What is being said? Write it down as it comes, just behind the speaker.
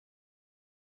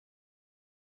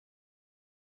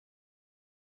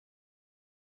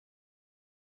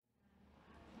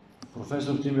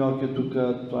Професор Тим Йорк е тук,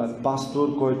 той е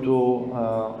пастор, който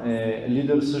е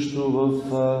лидер също в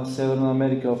Северна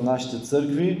Америка, в нашите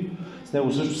църкви. С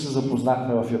него също се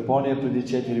запознахме в Япония преди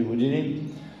 4 години.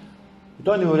 И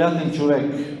той е невероятен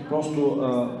човек. Просто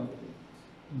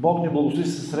Бог ни благослови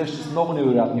се среща с много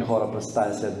невероятни хора през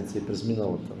тази седмица и през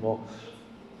миналата. Но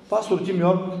пастор Тим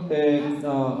Йорк е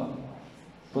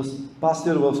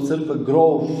пастир в църква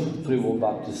Grove Free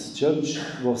Baptist Church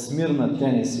в Смирна,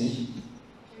 Тенеси.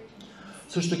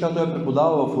 Също така той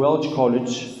преподава в Уелч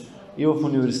Коледж и в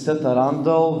университета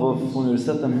Рандъл, в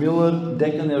университета Милър,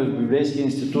 декан е в Библейския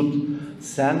институт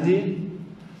Санди,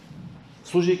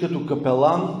 служи като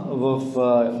капелан в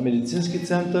медицински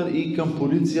център и към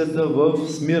полицията в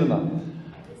Смирна.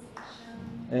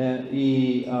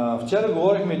 Вчера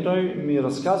говорихме и той ми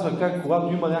разказва как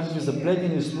когато има някакви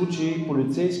заплетени случаи,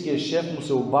 полицейския шеф му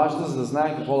се обажда, за да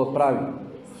знае какво да прави.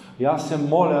 И аз се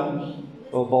моля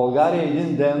в България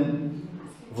един ден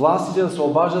властите да се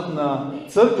обаждат на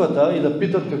църквата и да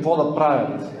питат какво да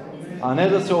правят, а не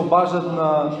да се обаждат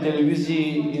на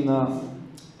телевизии и на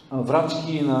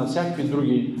врачки и на всякакви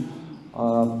други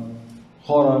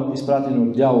хора, изпратени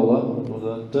от дявола,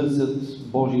 да търсят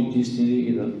Божиите истини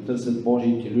и да търсят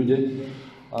Божиите люди.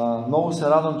 Много се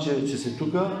радвам, че си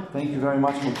тук. Thank you very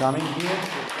much for coming here.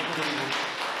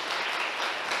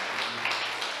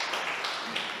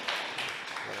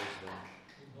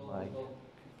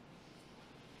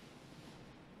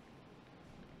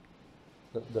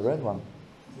 The red one?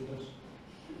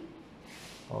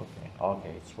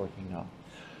 Okay, it's working now.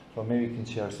 So maybe you can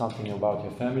share something about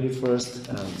your family first,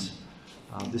 and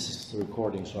this is the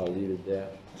recording, so I'll leave it there.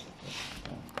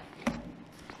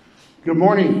 Good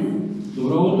morning.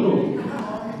 Добро утро.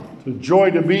 It's a joy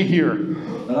to be here.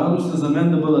 Радост е за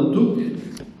мен да бъда тук.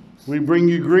 We bring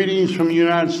you greetings from the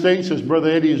United States, as Brother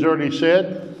Eddie has already said.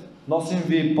 Носим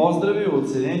ви поздрави от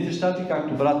Съединените щати,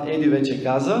 както брат Еди вече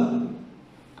каза.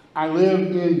 I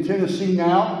live in Tennessee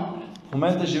now. В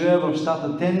момента живея в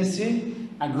щата Тенеси.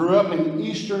 I grew up in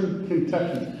eastern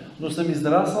Kentucky. Но съм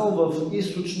израснал в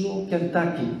източно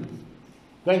Кентаки.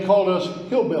 They called us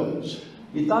hillbillies.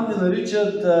 И там ни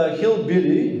наричат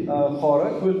хилбили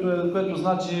хора, което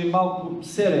значи малко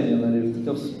селени, нали, в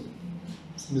такъв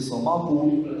смисъл.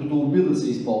 Малко като обида се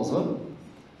използва.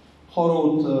 Хора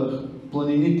от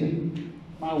планините.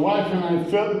 My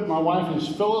wife is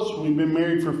Phyllis. We've been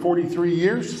married for 43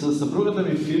 years. С съпругата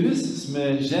ми Филис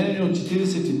сме женени от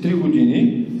 43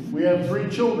 години. We have 3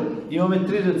 children. Имаме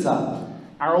 3 деца.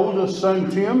 Our oldest son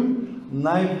Tim,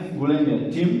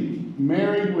 най-големият Тим,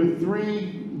 married with 3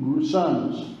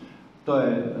 sons. Той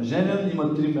е женен, има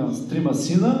 3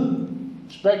 сина.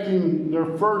 Expecting their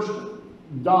first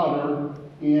daughter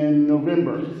in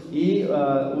November. И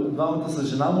двамата с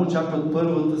жена му очакват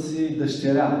първата си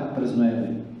дъщеря през ноември.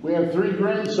 We have 3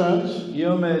 grandsons.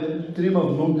 Имаме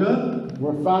 3 внука.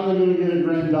 We're finally going to get a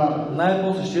granddaughter.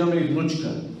 Най-после ще имаме и внучка.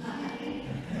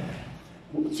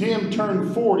 Tim turned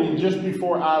 40 just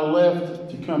before I left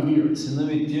to come here. Сина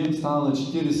ми Тим стана на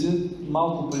 40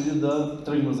 малко преди да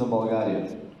тръгна за България.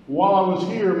 While I was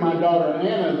here, my daughter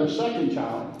Anna, the second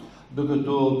child,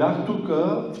 Докато бях тук,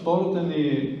 второто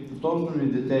ми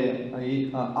дете,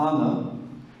 Ана,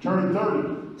 turned 30.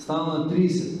 стана на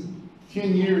 30.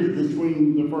 10 years between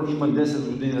the first Има two. 10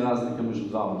 години разлика между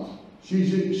двамата.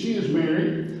 She is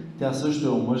married. Тя също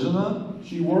е омъжена.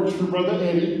 She works for Brother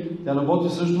Eddie. Тя работи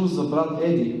всъщност за брат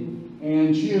Еди. And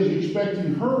she is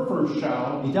expecting her first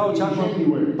child И тя in очаква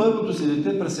January. първото си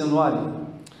дете през януари.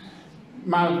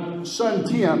 My son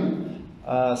Tim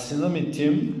Сина ми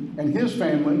Тим and his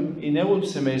family и неговото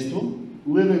семейство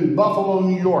live in Buffalo,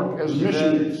 New York as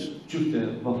missionaries чухте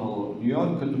Бафало, Ню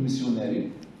Йорк, като мисионери.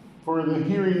 for the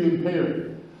hearing impaired.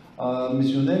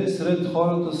 Мисионери сред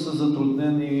хората са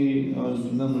затруднени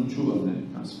чуване,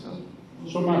 как се казва.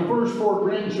 So my first 4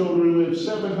 grandchildren live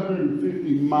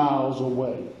 750 miles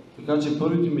away. Така че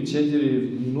първите ми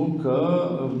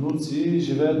 4 внуци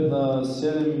живеят на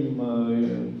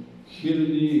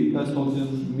 7500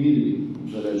 мили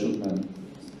далеч от мен.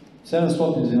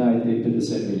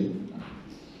 750 мили.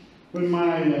 When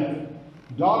my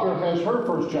daughter has her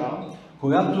first child,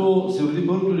 Когато се роди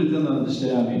първото дете на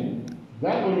дъщеря ми,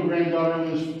 that little granddaughter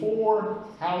lives 4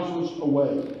 houses away.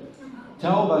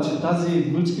 тя обаче, тази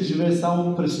внучка, живее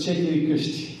само през 4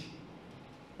 къщи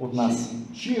от нас.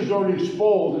 She is already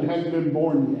spoiled and hasn't been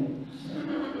born yet.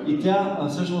 И тя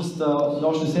всъщност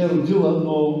още не се е родила,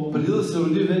 но преди да се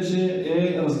роди вече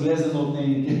е разглезена от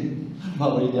нейните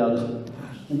баба и дядо.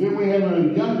 And then we have a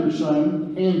younger son,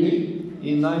 Andy,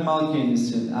 И най-малкият ни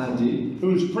син, Анди,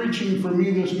 who is preaching for me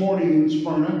this morning in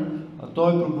Smyrna.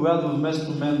 той проповядва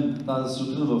вместо мен тази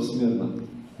сутрин в Смирна.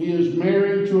 He is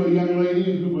married to a young lady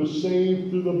who was saved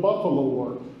through the buffalo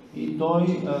work. И той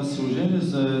се ожени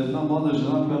за една млада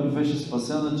жена, която беше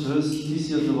спасена чрез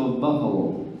мисията в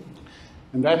Бафало.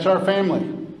 And that's our family.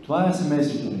 Това е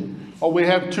семейството ни. Oh, we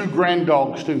have 2 grand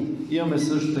dogs too. Имаме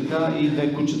също така и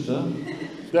 2 кучета.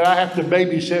 That I have to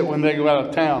babysit when they go out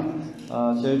of town.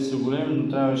 Те са големи, но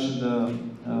трябваше да,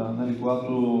 нали,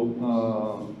 когато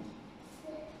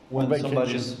when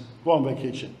somebody's go on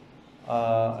vacation.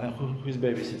 And who is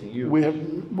babysitting you?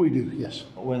 We do, yes.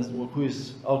 When who is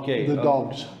okay? The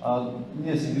dogs.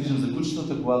 Ние се грижим за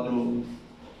кучетата, когато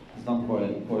знам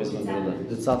кой е извън града.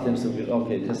 Децата им са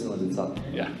окей, те са на децата.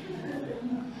 Yeah.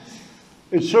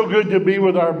 It's so good to be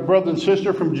with our brother and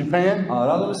sister from Japan.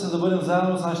 Радваме се да бъдем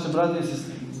заедно с нашите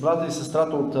брата и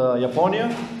сестрата от Япония.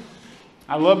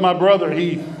 I love my brother.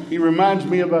 He reminds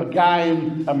me of a guy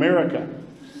in America.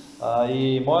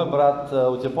 И моят брат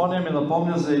от Япония ми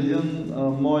напомня за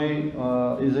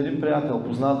един приятел,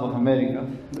 познат в Америка.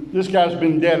 This guy's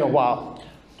been dead a while.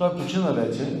 Той почина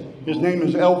вече. His name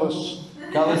is Elvis.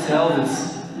 Казва се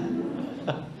Елвис.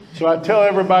 So I tell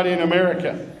everybody in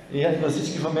America. И на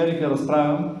всички в Америка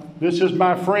разправям. This is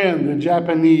my friend, the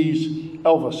Japanese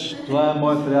Elvis. Това е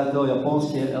мой приятел,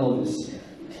 японския Елвис.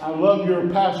 I love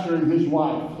your pastor and his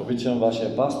wife. Обичам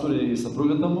вашия пастор и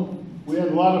съпругата му. We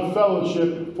had a lot of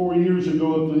fellowship 4 years ago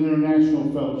at the International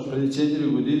Fellowship. Преди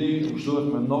 4 години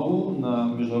общувахме много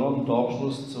на международната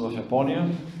общност в Япония.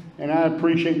 And I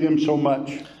appreciate them so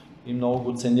much. И много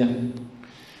го ценя.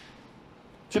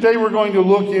 Today we're going to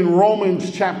look in Romans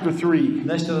chapter 3.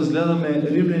 Днес ще разгледаме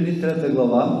Римляни 3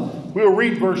 глава. We'll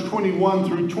read verse 21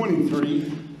 through 23.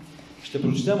 Ще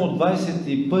прочетем от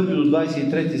 21 до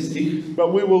 23 стих. But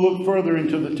we will look further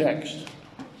into the text.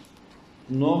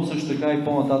 Но също така и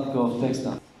по-нататък в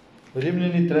текста.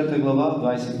 Римляни 3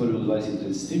 глава, 21 до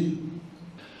 23 стих.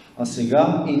 А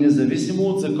сега и независимо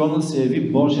от закона се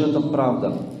яви Божията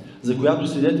правда, за която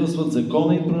свидетелстват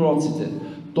закона и пророците,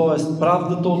 т.е.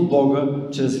 правдата от Бога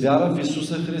чрез вяра в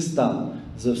Исуса Христа,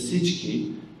 за всички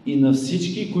и на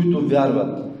всички, които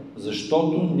вярват,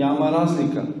 защото няма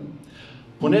разлика.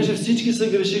 Понеже всички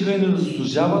се грешиха и не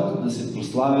заслужават да се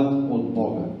прославят от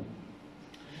Бога.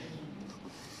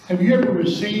 Have you ever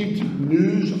received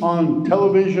news on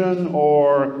television, or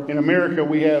in America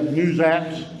we have news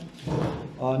apps?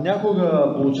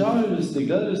 Някога получавали ли сте,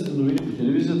 гледали сте новини по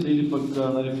телевизията или пък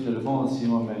нали, в телефона си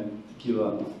имаме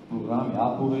такива програми,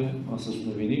 апове с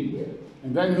новини?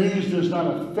 And that news does not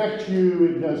affect you,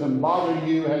 it doesn't bother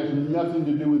you, it has nothing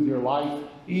to do with your life.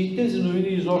 И тези новини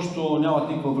изобщо нямат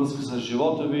никаква връзка с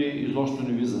живота ви, изобщо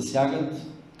не ви засягат.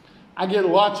 I get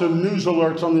lots of news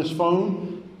alerts on this phone.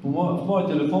 В моя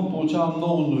телефон получавам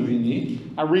много новини.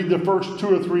 I read the first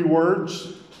 2 or 3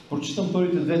 words. Прочитам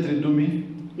първите 2-3 думи.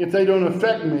 If they don't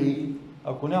affect me,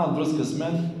 ако нямат връзка с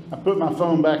мен, I put my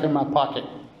phone back in my pocket.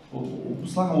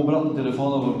 Слагам обратно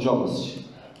телефона в джоба си.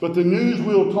 But the news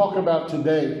we'll talk about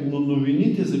today, но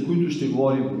новините, за които ще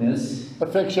говорим днес,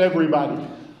 affects everybody.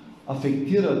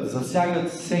 Афектират, засягат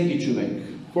всеки човек.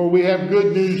 For we have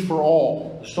good news for all.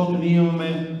 Защото ние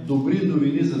имаме добри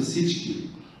новини за всички.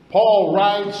 Paul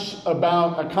writes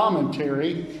about a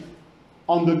commentary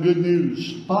on the good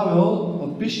news. Павел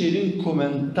пише един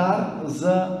коментар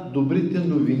за добрите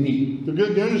новини. The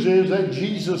good news is that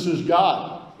Jesus is God.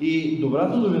 И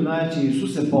добрата новина е, че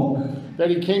Исус е Бог. That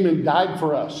he came and died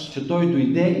for us. Че той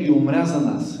дойде и умря за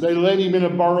нас. They laid him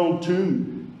in a borrowed tomb.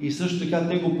 И също така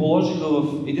те го положиха в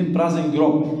един празен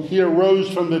гроб. He arose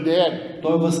from the dead.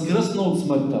 Той възкръсна от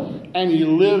смъртта. And he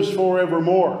lives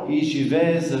forevermore. И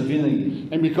живее за винаги.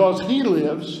 And because he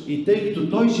lives, и тъй като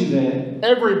той живее,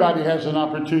 everybody has an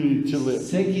opportunity to live.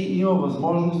 Всеки има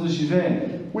възможност да живее.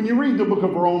 When you read the book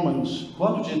of Romans,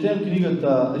 когато четем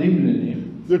книгата Римляни,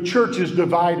 the church is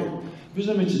divided.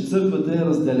 Виждаме, че църквата е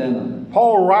разделена.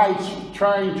 Paul writes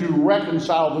trying to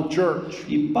reconcile the church.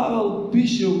 И Павел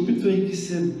пише, опитвайки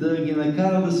се да ги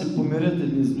накара да се помирят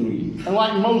едни с други. And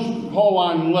like most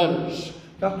Pauline letters,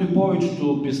 както и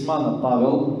повечето писма на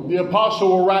Павел, the apostle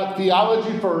will write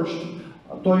theology first.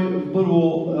 Той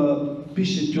първо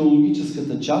пише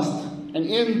теологическата част. And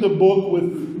end the book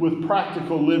with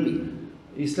practical living.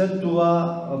 И след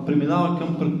това преминава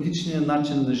към практичния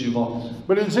начин на живот.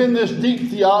 But it's in this deep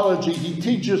theology he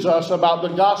teaches us about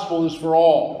the gospel is for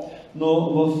all. Но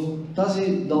в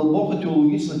тази дълбока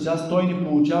теологична част той ни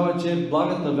получава, че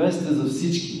благата вест е за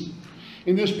всички.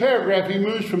 In this paragraph he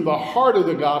moves from the heart of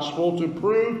the gospel to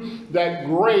prove that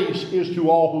grace is to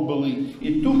all who believe.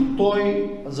 И тук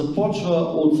той започва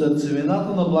от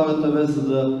сърцевината на благата вест, за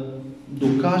да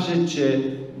докаже,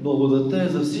 че благодата е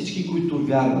за всички, които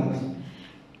вярват.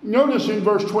 Notice in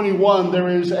verse 21 there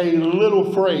is a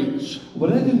little phrase,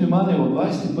 Обърнете внимание, в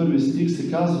 21 стих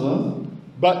се казва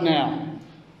but now.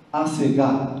 а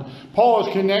сега. Paul is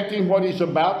connecting what he's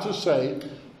about to say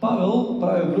Павел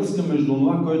прави връзка между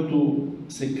това, което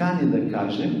се кани да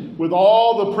каже, with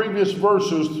all the previous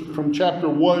verses from chapter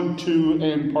 1, 2,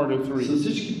 and part of 3. с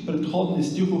всички предходни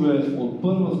стихове от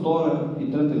 1, 2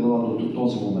 и 3 глава до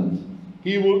този момент.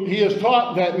 He has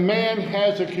taught that man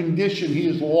has a condition, he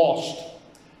is lost.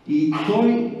 И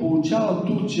той получава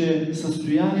тук, че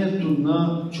състоянието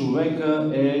на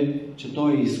човека е, че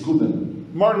той е изгубен.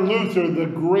 Martin Luther, the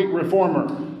great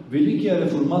reformer, Великият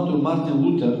реформатор Мартин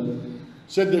Лутер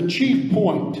said the chief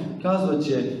point казва,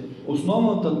 че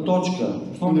основната точка,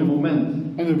 основният момент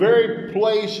and the very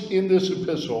place in this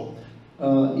epistle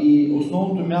и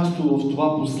основното място в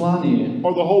това послание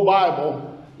or the whole Bible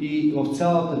и в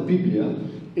цялата Библия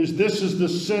is this is the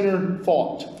center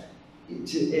thought.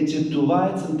 Че това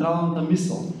е централната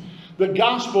мисъл. The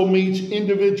gospel meets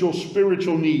individual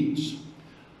spiritual needs.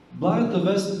 Благата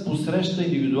вест посреща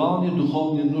индивидуални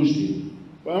духовни нужди.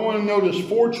 I want to notice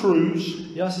four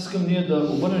truths И аз искам ние да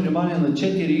обърнем внимание на 4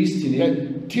 истини,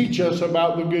 that teach us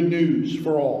about the good news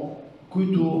for all.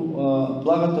 които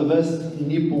благата вест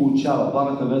ни получава,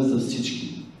 благата вест за всички.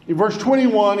 In verse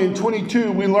 21 and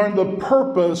 22 we learn the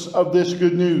purpose of this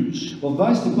good news. В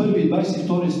 21 и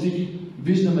 22 стих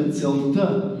виждаме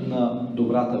целта на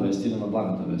добрата вест или на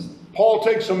благата вест. Paul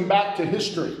takes them back to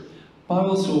history.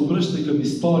 Павел се обръща към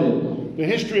историята.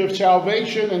 The history of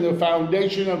salvation and the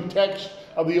foundation of text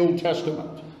of the Old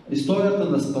Testament. Историята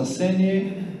на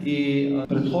спасение и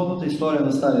предходната история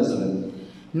на Стария Завет.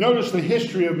 Notice the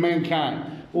history of mankind.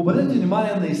 Обърнете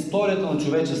внимание на историята на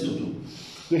човечеството.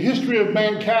 The history of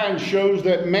mankind shows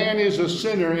that man is a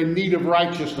sinner in need of Тази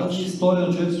righteousness. история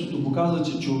на човечеството показва,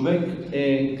 че човек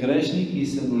е грешник и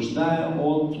се нуждае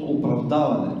от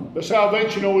оправдаване. The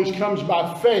salvation always comes by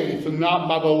faith and not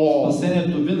by the law.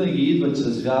 Спасението винаги идва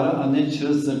чрез вяра, а не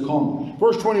чрез закон.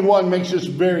 Verse 21 makes this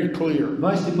very clear.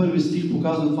 21 стих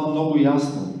показва това много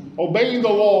ясно. Obeying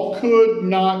the law could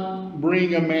not bring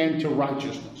a man to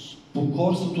righteousness.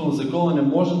 Покорството на закона не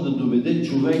може да доведе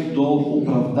човек до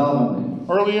оправдаване.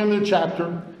 Early in the chapter,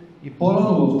 И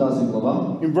по-рано в тази глава,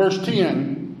 in verse 10,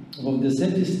 в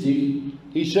 10 стих,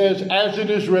 he says, as it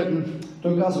is written,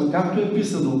 той казва, както е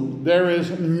писано, there is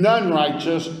none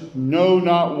righteous, no,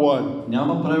 not one.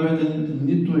 няма праведен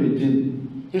нито един.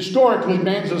 Historically,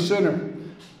 man's a sinner.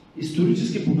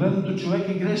 Исторически погледнато човек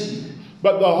е грешник.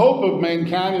 But the hope of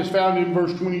mankind is found in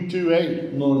verse 22a.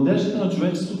 Но надеждата на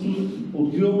човечеството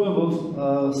откриваме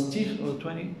в стих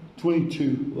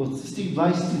 22. в стих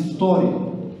 22.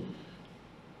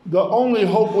 The only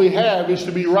hope we have is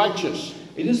to be righteous.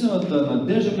 Единствената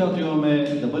надежда, която имаме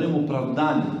е да бъдем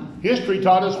оправдани. History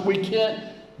taught us we can't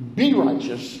be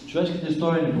righteous, Човешката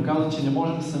история ни показва, че не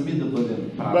можем сами да бъдем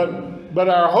праведни. but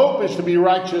our hope is to be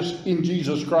righteous in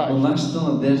Jesus Но Christ. нашата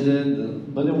надежда е да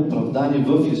бъдем оправдани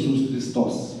в Исус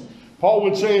Христос. Paul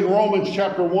would say in Romans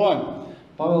chapter 1,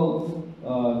 Павел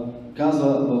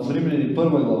казва в Римляни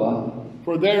 1 глава,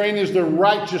 for therein is the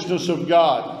righteousness of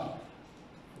God.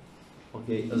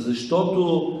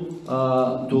 защото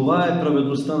това е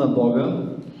праведността на Бога,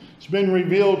 It's been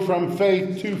revealed from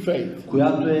faith to faith.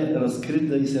 която е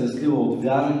разкрита и се разкрива от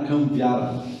вяра към вяра.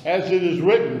 As it is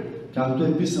written, Както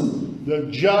е писано, the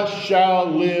just shall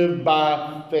live by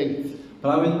faith.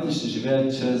 праведните ще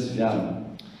живеят чрез вяра.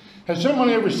 Has someone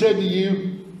ever said to you,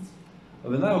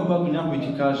 Веднага, когато някой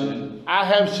ти каже, I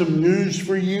have some news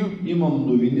for you, имам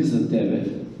новини за тебе,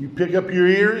 you pick up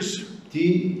your ears,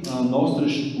 ти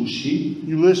наостриш уши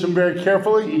you listen very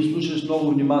carefully, и слушаш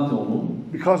много внимателно,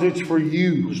 because it's for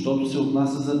you. защото се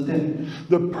отнася за теб.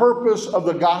 The purpose of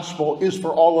the gospel is for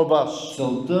all of us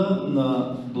Целта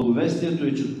на благовестието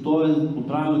е, че то е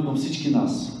отправено към всички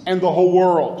нас and the whole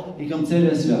world. и към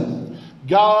целия свят.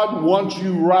 God wants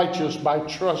you righteous by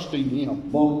trusting Him.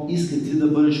 Бог иска ти да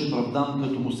бъдеш оправдан,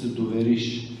 като му се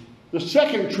довериш. The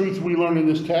second truth we learn in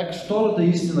this text Втората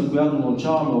истина, която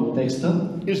научаваме от текста,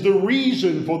 is the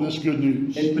reason for this good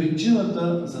news. е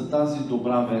причината за тази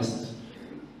добра вест.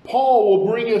 Paul will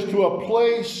bring us to a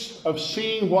place of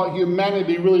seeing what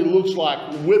humanity really looks like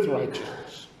with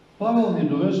righteousness. Павел ни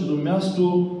довежда до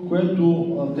място,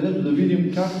 където да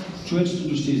видим как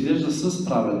човечеството ще изглежда с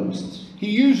праведност.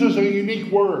 He uses a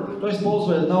unique word, Той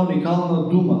използва една уникална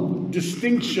дума.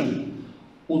 distinction.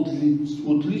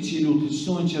 Отличие или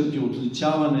отличителни черти,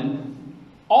 отличаване.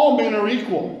 All men are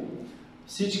equal,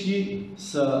 Всички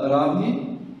са равни,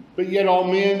 but yet all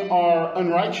men are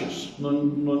unrighteous.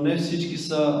 но не всички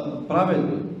са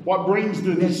праведни. What brings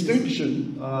the distinction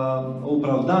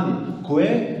Оправдани.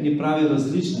 Кое ни прави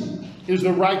различни? is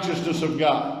the righteousness of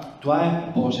God. Това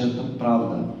е Божията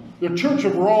правда. The Church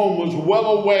of Rome was well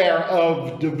aware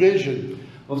of division.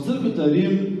 В църквата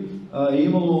Рим е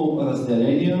имало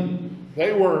разделения.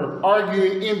 They were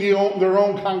arguing in their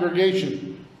own congregation.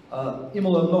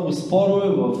 Имало е много спорове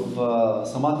в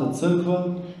самата църква.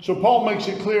 So Paul makes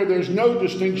it clear there's no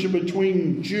distinction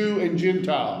between Jew and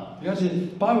Gentile. Така че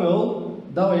Павел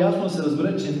дава ясно да се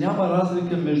разбере, че няма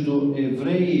разлика между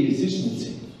евреи и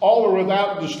езичници. All are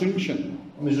without distinction.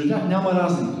 Между тях няма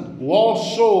разлика.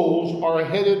 Lost souls are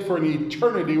headed for an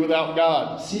eternity without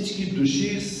God. Всички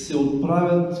души се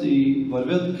отправят и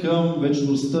вървят към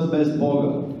вечността без Бога.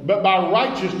 But by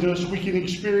righteousness we can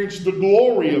experience the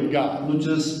glory of God. Но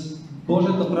чрез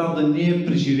Божията правда ние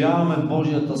преживяваме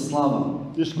Божията слава.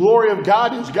 This glory of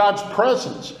God is God's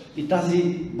presence. И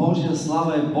тази Божия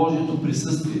слава е Божието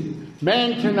присъствие. Man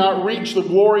cannot reach the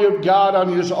glory of God on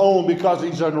his own because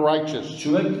he's unrighteous.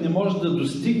 Човек не може да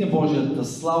достигне Божията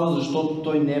слава, защото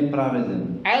той не е праведен.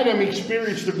 Adam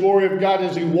experienced the glory of God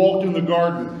as he walked in the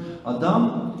garden.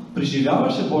 Адам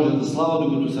преживяваше Божията слава,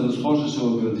 докато се разхождаше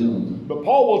в градината. But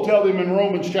Paul will tell them in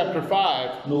Romans chapter 5.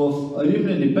 Но в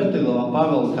Римляни 5 глава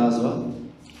Павел казва,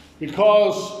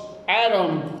 because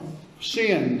Adam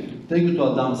sinned, тъй като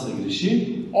Адам се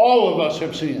греши, all of us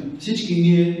have sinned. Всички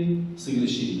ние се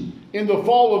грешили. In the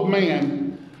fall of man,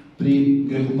 при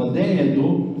грехопадението,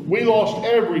 we lost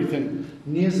everything.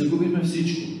 Ние загубихме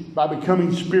всичко. By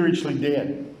becoming spiritually dead.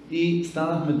 И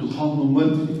станахме духовно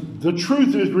мъртви. The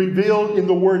truth is revealed in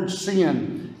the word sin.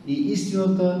 И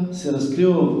истината се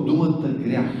разкрива в думата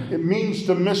грях. It means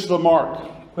to miss the mark.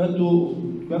 Която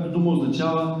дума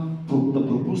означава да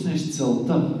пропуснеш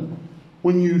целта.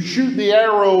 When you shoot the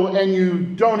arrow and you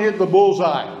don't hit the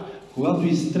bullseye. Когато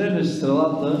изстреляш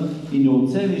стрелата и не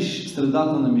оцелиш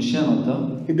средата на мишената,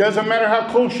 it doesn't matter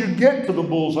how close you get to the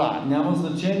bullseye. Няма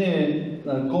значение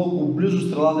колко близо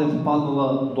стрелата е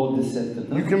попаднала до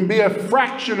десетката. You can be a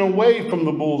fraction away from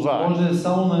the bullseye. Може да е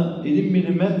само на 1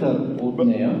 милиметър от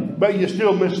нея, but you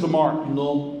still miss the mark.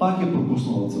 Но пак е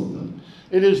пропуснала целта.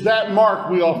 It is that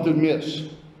mark we often miss.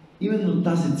 Именно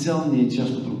тази цел ние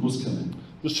често пропускаме.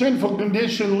 The sinful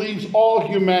condition leaves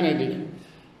all humanity.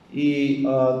 И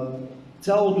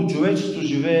цялото човечество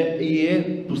живее и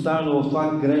е поставено в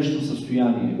това грешно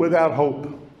състояние. Without hope.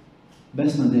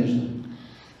 Без надежда.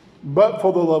 But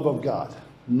for the love of God.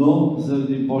 Но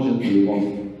заради Божията любов.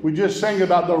 We just sang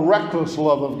about the reckless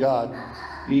love of God.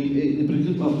 И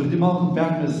преди малко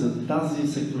бяхме за тази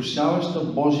съкрушаваща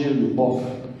Божия любов.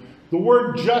 The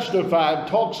word justified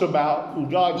talks about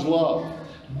God's love.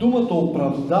 Думата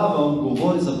оправдавам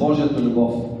говори за Божията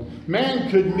любов. Man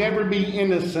could never be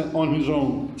innocent on his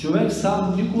own. Човек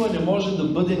сам никога не може да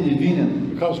бъде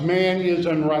невинен. Because man is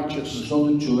unrighteous.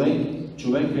 Защото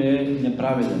човек е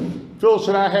неправеден. Phyllis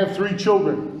and I have 3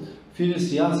 children.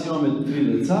 Филис и аз имаме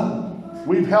 3 деца.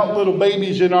 We've held little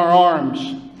babies in our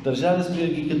arms. Държали сме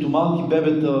ги като малки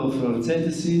бебета в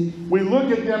ръцете си. We look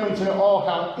at them and say, oh,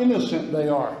 how innocent they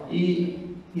are.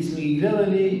 И сме ги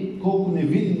гледали колко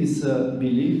невинни са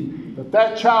били. But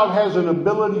that child has an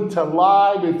ability to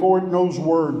lie before it knows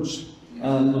words.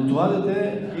 Но това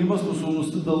дете има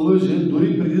способността да лъже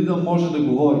дори преди да може да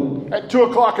говори. At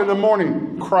 2 o'clock in the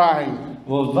morning, crying.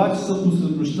 В 2 часа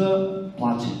посред нощта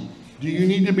плаче. Do you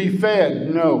need to be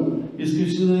fed? No.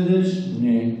 Искаш ли да ядеш?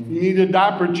 Не. You need a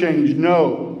diaper change?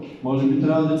 No. Може би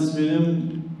трябва да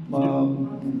сменим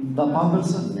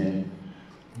памперса? Не.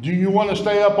 Do you want to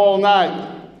stay up all night?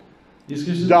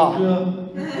 Искаш ли да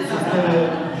се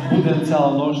буден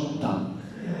цяла нощ? Да.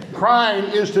 Crying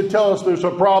is to tell us there's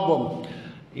a problem.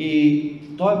 И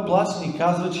той плач ни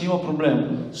казва, че има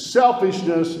проблем.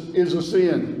 Selfishness is a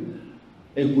sin.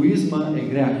 Егоизма е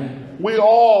грях. We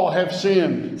all have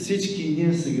sinned. Всички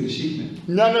ние се грешихме.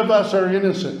 None of us are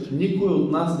innocent. Никой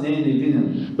от нас не е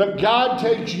невинен. But God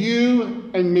takes you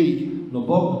and me. Но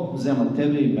Бог взема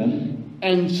тебе и мен.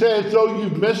 And says, though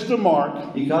you've missed the mark,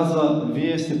 и казва,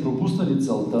 вие сте пропуснали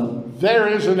целта.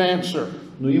 There is an answer.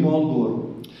 Но има отговор.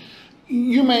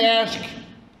 You may ask,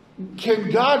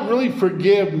 can God really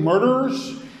forgive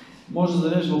murderers? Може да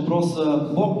зададеш въпроса,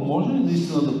 Бог може ли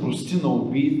наистина да прости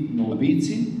на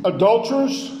убийци?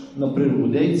 Adulterers? На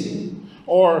прелюбодейци?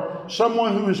 Or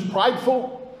someone who is prideful?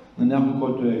 На някой,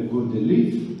 който е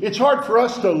горделив? It's hard for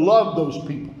us to love those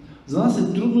people. За нас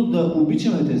е трудно да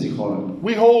обичаме тези хора.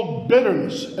 We hold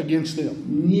bitterness against them.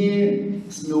 Ние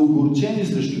сме огорчени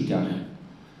срещу тях.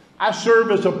 I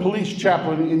served as a police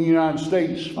chaplain in the United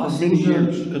States for many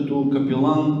years. Като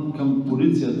капелан към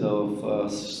полицията в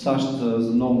САЩ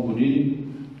за много години.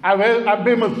 I've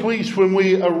been with police when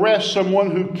we arrest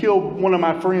someone who killed one of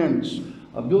my friends.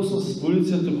 Бил съм с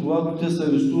полицията, когато те са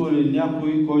арестували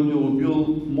някой, който е убил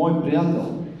мой приятел.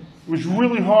 It was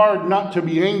really hard not to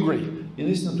be angry, И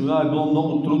наистина тогава е било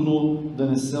много трудно да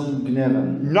не съм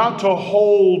гневен. not to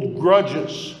hold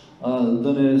grudges.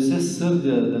 Да не се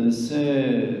сърдя, да не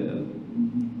се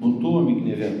бунтувам и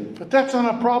гневя. But that's not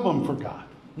a problem for God.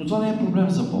 Но това не е проблем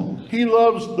за Бог. He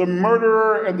loves the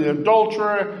murderer and the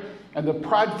adulterer and the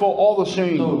prideful all the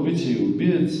Той same. обича и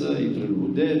убиеца, и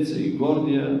прелюбодееца, и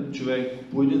гордия човек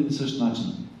по един и същ начин.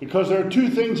 Because there are two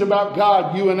things about God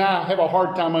you and I have a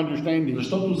hard time understanding.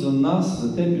 Защото за нас,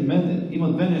 за теб и мен,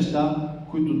 има две неща,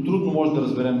 които трудно може да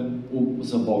разберем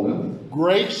за Бога.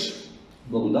 Grace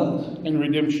Благодат and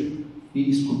redemption. и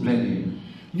изкупление.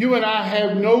 You and I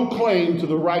have no claim to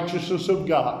the righteousness of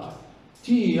God.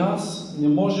 Ти и аз не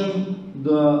можем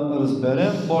да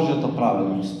разберем Божията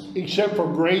праведност. Except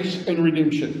for grace and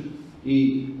redemption.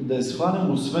 И да я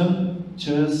схванем освен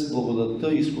чрез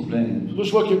благодатта и изкуплението.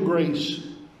 Let's look at grace.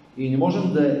 И не можем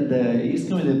да я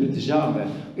искаме да я притежаваме.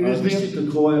 Вижте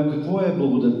какво е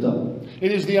благодатта.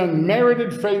 It is the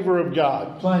unmerited favor of God.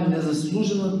 Това е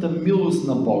незаслужената милост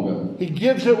на Бога. He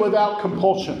gives it without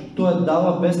compulsion. Той я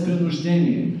дава без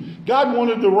принуждение. Paul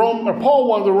wanted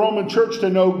the Roman church to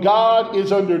know God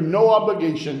is under no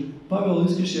obligation. Павел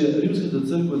искаше римската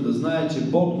църква да знае, че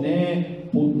Бог не е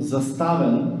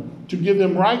заставен To give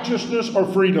them righteousness or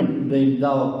freedom. Да им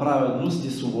дава праведност и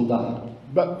свобода.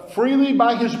 But freely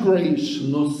by His grace.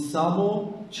 Но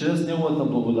само чрез неговата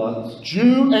благодат.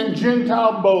 Jew and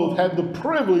Gentile both have the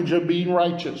privilege of being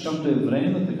righteous. Както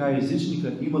евреина, така и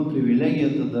езичника имат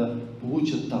привилегията да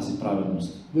получат тази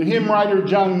праведност. The hymn writer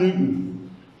John Newton.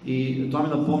 И това ми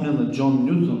напомня на Джон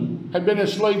Нютон, had been a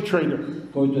slave trader.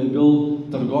 който е бил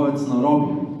търговец на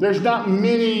роби. There's not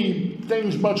many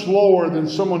things much lower than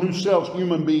someone who sells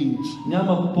human beings.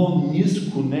 Няма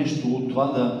по-ниско нещо от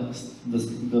това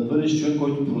да бъдеш човек,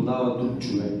 който продава друг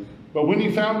човек. But when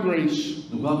he found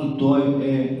grace, когато той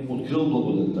е открил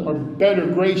благодата, or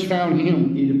better, grace found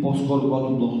him, или по-скоро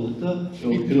когато благодата е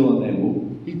открила него,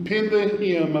 he penned the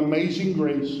hymn Amazing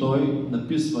Grace. Той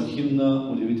написва химна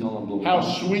Удивителна благодат. How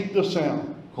sweet the sound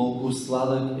Колко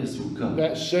сладък е звука,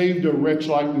 that saved a wretch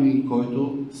like me.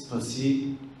 който спаси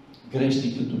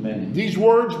грешник като мене. These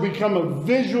words become a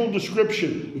visual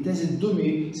description И тези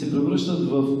думи се превръщат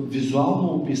в визуално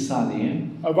описание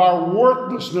of our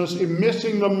worthlessness in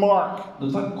missing the mark. на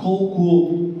това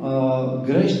колко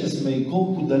грешни сме и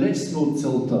колко далеч сме от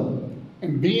целта.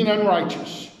 And being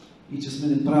unrighteous. И че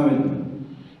сме неправедни.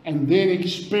 And then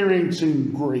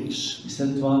experiencing grace. И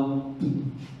след това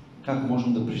как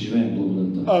можем да преживеем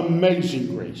благодата? Amazing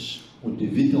grace.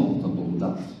 Удивителната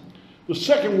благодат. The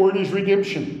second word is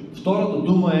redemption. Втората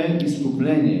дума е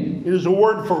изкупление. It is a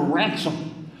word for ransom.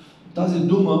 Тази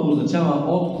дума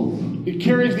означава откуп. It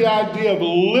carries the idea of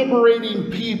liberating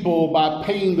people by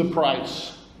paying the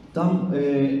price. Там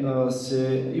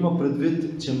има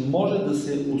предвид, че може да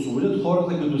се освободят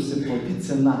хората, като се плати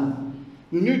цена.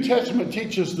 The New Testament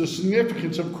teaches the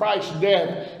significance of Christ's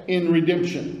death in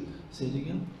redemption. Say it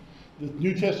again. The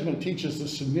New Testament teaches the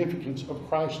significance of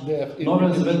Christ's death in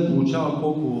Новият redemption. завет получава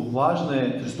колко важна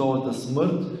е Христовата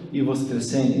смърт и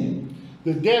възкресение.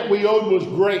 The debt we owed was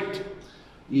great.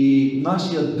 И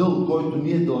нашия дълг, който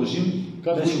ние дължим,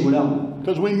 беше голям.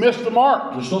 Because we missed the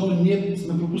mark. Защото ние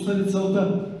сме пропуснали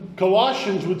целта.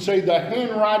 Colossians would say the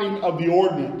handwriting of the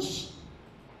ordinance.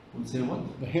 Would say what?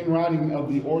 The handwriting of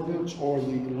the ordinance or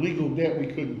the legal debt we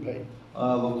couldn't pay.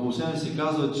 В Колосяни се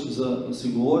казва, че се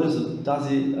говори за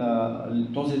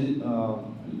този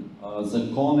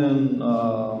законен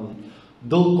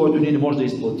дълг, който ние не можем да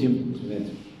изплатим.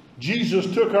 Jesus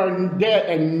took our debt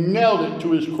and nailed it to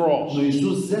his cross. Но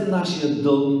Исус взе нашия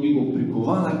дълг и го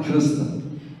прикова на кръста.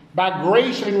 By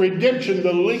grace and redemption,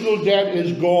 the legal debt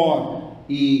is gone.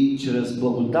 И чрез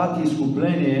благодат и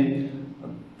изкупление,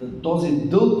 този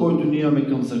дълг, който ние имаме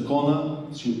към закона,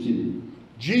 ще отиде.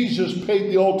 Jesus paid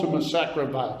the ultimate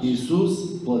sacrifice.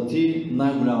 Исус плати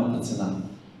най-голямата цена.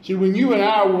 See, when you and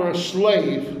I were a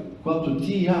slave, когато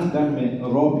ти и аз бяхме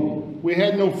роби, we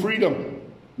had no freedom.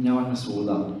 Нямахме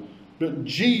свобода. But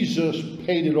Jesus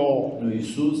paid it all. Но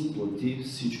Исус плати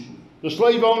всичко. The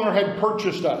slave owner had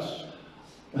purchased us.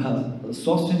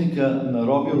 Собственика на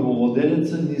роби,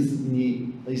 рабовладелеца ни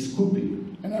изкупи.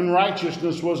 And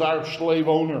unrighteousness was our slave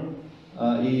owner.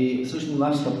 И всъщност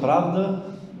нашата правда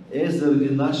е заради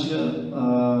нашия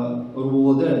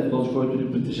рабовладелец, този, който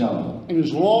ни притежава. And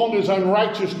as long as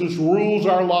unrighteousness rules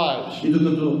our lives, и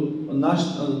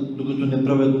докато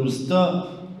неправедността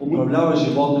управлява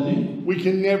живота ни, we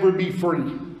can never be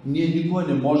free. Ние никога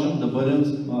не можем да бъдем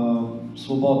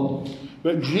свободни.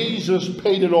 But Jesus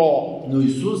paid it all. Но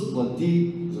Исус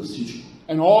плати за всичко.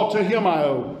 And all to him I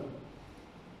owe.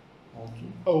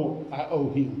 Oh, I owe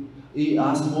him. И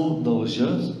аз му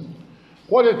дължа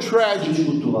What a tragedy.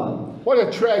 всичко това. What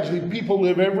a tragedy. People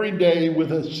live every day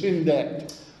with a sin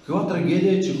debt. Каква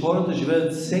трагедия е, че хората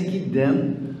живеят всеки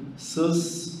ден с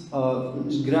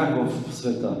грях в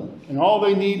света. And all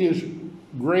they need is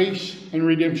grace and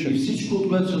И redemption. всичко, от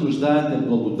което се нуждаят, е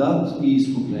благодат и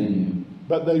изкупление.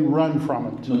 But they run from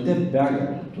it. Но те бягат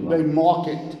от това. They mock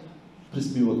it.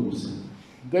 Приспиват му се.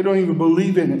 They don't even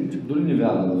believe in it. Дори не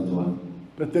вярват в това.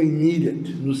 But they need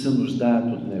it. Но се нуждаят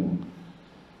от него.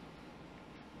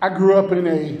 I grew up in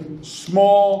a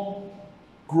small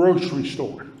grocery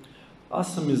store.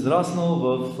 Аз съм израснал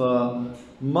в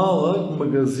малък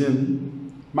магазин.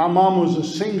 My mom was a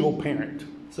single parent.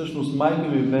 Всъщност майка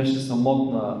ми беше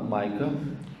самотна майка.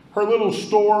 Her little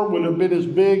store would have been as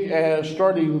big as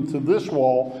starting to this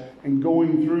wall and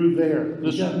going through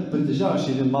there. Тя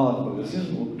притежаваше един малък магазин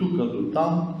от тук до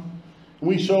там.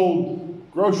 We sold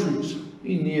groceries,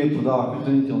 И ние продавахме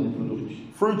хранителни продукти.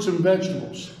 fruits and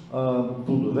vegetables,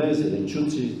 Плодове,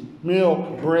 зеленчуци, milk,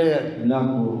 bread.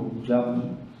 мляко, хляб.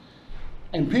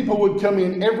 And people would come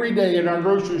in every day in our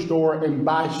grocery store and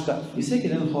buy stuff. И всеки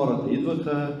ден хората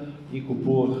идваха и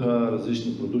купуваха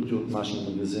различни продукти от нашия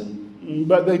магазин.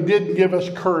 But they didn't give us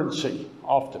currency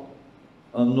often.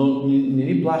 Но не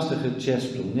ни плащаха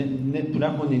често.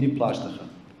 Понякога не ни плащаха.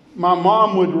 My mom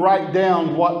would write down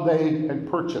what they had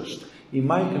purchased. И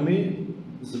майка ми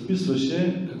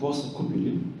записваше какво са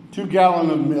купили. 2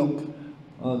 gallons of milk,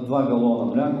 2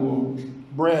 галона мляко,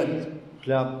 bread,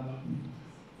 хляб.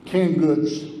 canned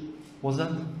goods. What's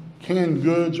that? Canned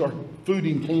goods or food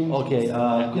in cans. Окей,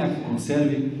 някакви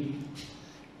консерви.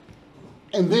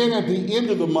 And then at the end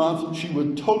of the month, she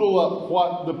would total up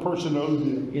what the person owed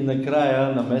them. И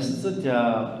накрая на месеца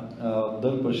тя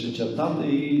дърпаше чертата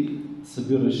и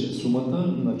събираше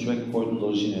сумата на човека, който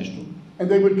дължи нещо. And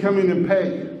they would come in and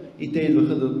pay. И те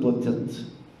идваха да платят.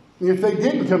 And if they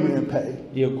didn't come in and pay,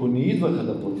 И ако не идваха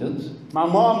да платят, my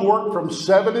mom worked from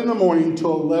 7 in the morning till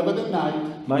 11 at night.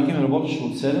 майка ми работеше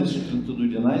от 7 сутринта до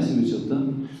 11 вечерта.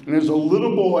 And as a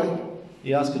little boy,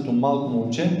 И аз като малко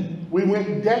момче, we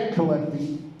went debt collecting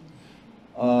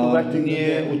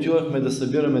ние отивахме да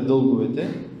събираме дълговете,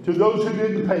 to those who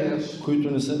didn't pay us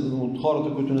които не са, от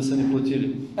хората, които не са ни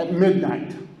платили. at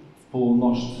midnight. В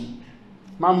полунощ.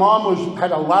 My mom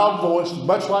had a loud voice,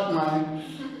 much like mine.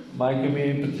 Майка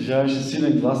ми притежаваше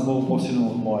силен глас, много по-силен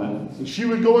от моя. And she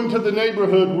would go into the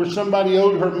neighborhood where somebody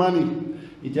owed her money.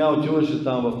 И тя отиваше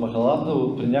там в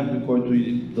махалата при някой, който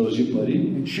й дължи пари.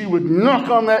 And she would knock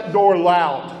on that door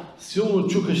loud. Силно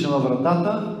чукаше на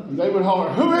вратата. And they would holler,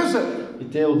 "Who is it?" И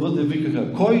те отвътре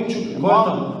викаха: "Кой чука? Кой е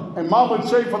там?" And mom would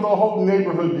say for the whole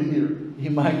neighborhood to hear. И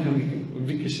майка ми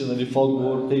викаше, нали, в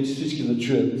отговор, те всички да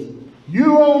чуят: "You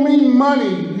owe me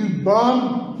money, you bum."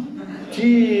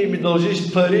 "Ти ми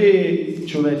дължиш пари,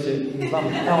 човече." Не знам,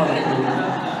 няма да кажа.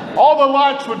 All the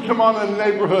lights would come on in the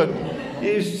neighborhood.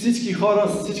 И всички хора,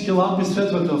 всички лампи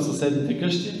светваха в съседните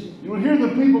къщи. You would hear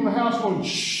the people in the house going,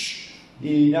 "Shh."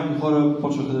 И някои хора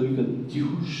почваха да викат: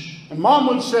 "Тихош." And mom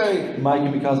would say,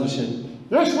 Майка ми казваше: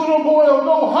 "This little boy will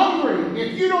go hungry if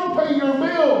you don't pay your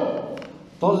bill."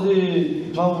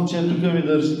 Това момче тук ми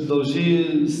дължи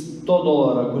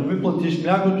 $100. Ако не ми платиш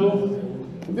млякото.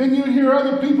 And then you'd hear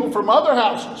other people from other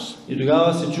houses. И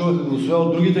тогава се чуваха гласове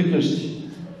от другите къщи: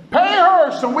 "Pay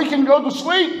her so we can go to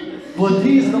sleep."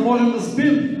 "Плати, за да можем да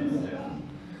спим."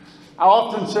 I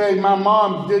often say my mom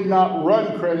did not run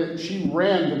credit, she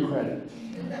ran the credit.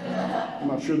 I'm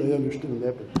not sure they understood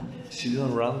that, but She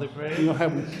didn't run the you credit? know how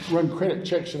we run credit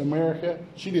checks in America?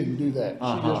 She didn't do that.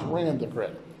 She just ran the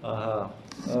credit.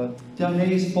 Тя не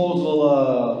е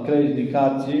използвала кредитни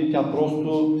карти, тя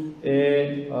просто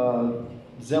е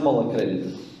вземала кредита.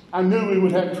 I knew we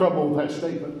would have trouble with that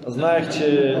statement. Знаех,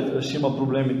 че ще има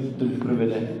проблеми да го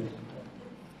преведе.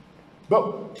 But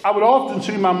I would often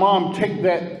see my mom take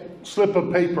that slip of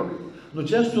paper. Но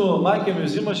често майка ми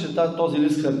взимаше този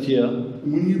лист хартия.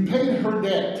 When you paid her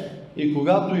debt, И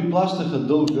когато й плащаха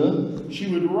дълга, she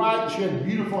would write, she had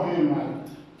beautiful handwriting.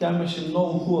 тя имаше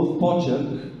много хубав почерк.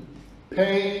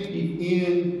 Paid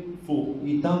in full.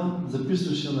 И там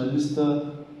записваше на листа: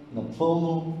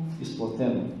 напълно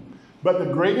изплатено. But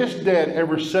the greatest debt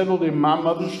ever settled in my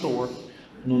mother's store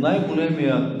Но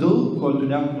най-големия дълг, който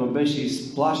някога беше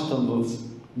изплащан в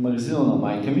магазина на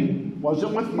майка ми,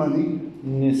 wasn't with money.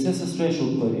 не се състоеше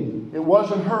от пари. It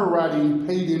wasn't her writing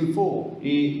paid in full.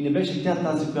 И не беше тя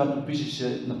тази, която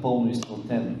пишеше напълно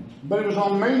изплатено. But it was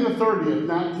on May the 30th,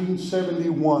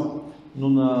 1971. Но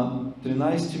на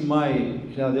 13 май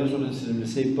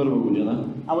 1971 година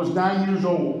I was 9 years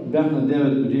old. бях на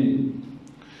 9 години.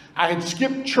 I had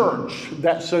skipped church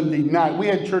that Sunday night. We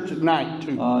had church at night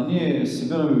too. Ние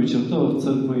събираме вечерта в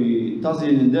църква и тази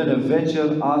неделя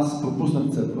вечер аз пропуснах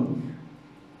църква.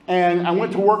 And I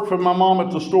went to work for my mom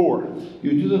at the store. И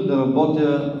отидох да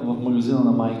работя в магазина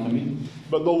на майка ми.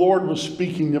 But the Lord was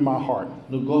speaking to my heart.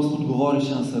 Но Господ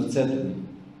говореше на сърцето ми.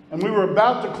 And we were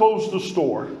about to close the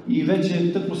store. И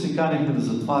вече тъкмо се канехме да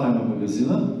затваряме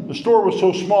магазина. The store was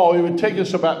so small, it would take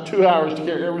us about 2 hours to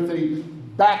carry everything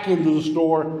back into the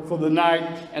store for the night,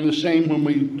 and the same when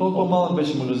we... Толкова малък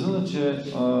беше магазина, че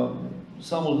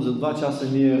само за 2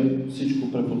 часа ние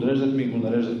всичко преподреждахме и го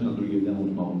нареждахме на другия ден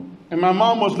отново. And my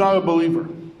mom was not a believer.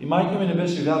 И майка ми не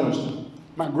беше вярваща.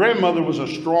 My grandmother was a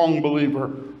strong believer,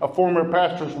 a former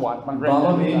pastor's wife. My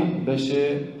Баба ми grandmother.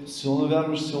 беше силно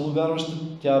вярваща.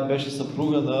 Тя беше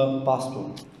съпруга на пастор.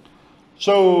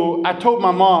 So I told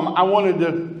my mom I wanted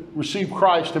to receive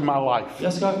Christ in my life. И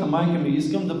аз казах на майка ми,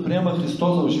 искам да приема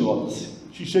Христос в живота си.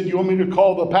 She said, "You want me to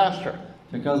call the pastor?"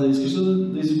 Тя каза, искаш ли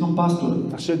да извикам пастора?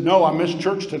 I said, "No, I missed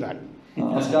church tonight."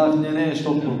 Аз казах, не,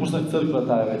 защото пропуснах църква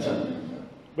тая вечер.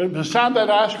 But beside that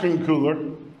ice cream cooler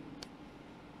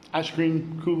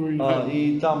you had,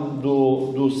 И там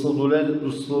до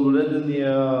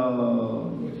сладоледения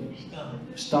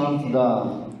щанд, да.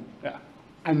 yeah.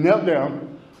 I knelt down,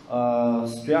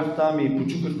 Стоях там и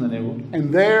почуках на него.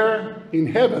 and there in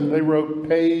heaven they wrote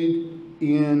 "paid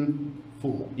in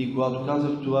full." И когато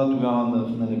казах това, тогава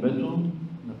на небето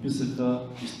написаха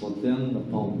изплатен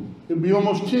напълно. It would be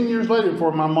almost 10 years later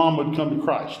before my mom would come to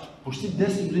Christ. Почти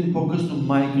 10 години по-късно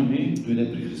майка ми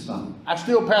дойде при Христа. I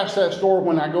still pass that store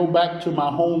when I go back to my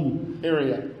home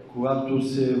area. Когато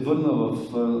се върна в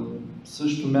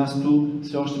същото място,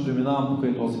 все още преминавам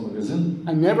покрай този магазин.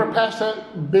 I never pass that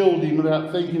building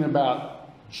without thinking about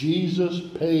Jesus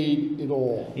paid it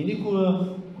all. И никога,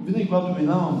 винаги когато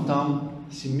минавам там,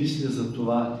 си мисля за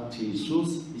това, че Исус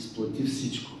изплати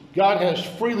всичко. God has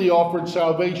freely offered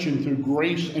salvation through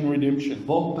grace and redemption.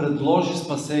 Бог предложи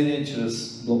спасение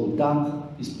чрез благодат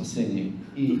и спасение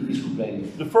и изкупление.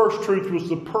 The first truth was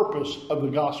the purpose of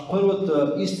the gospel.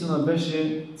 Първата истина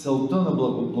беше целта на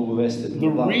благовестието.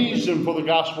 The reason for the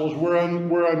gospel is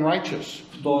we're unrighteous.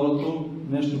 Второто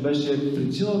нещо беше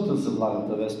причината за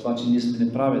благата вест, това, че ние сме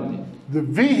неправедни. The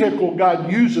vehicle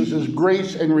God uses is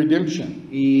grace and redemption.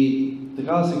 И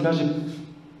така да се каже,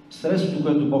 средството,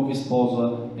 което Бог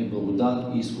използва, е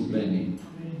благодат и изкупление.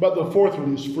 But the fourth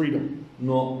one is freedom.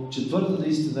 Но четвъртата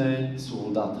истина е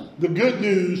свободата. The good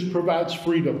news provides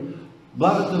freedom.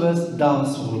 Благата вест дава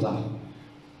свобода.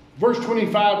 Verse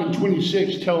 25 and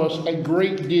 26 tell us a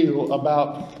great deal about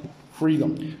freedom.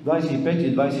 25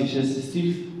 и 26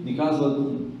 стих ни казват,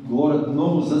 говорят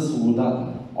много за свободата.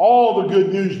 All the good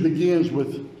news begins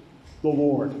with the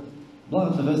Lord.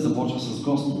 Благата вест започва с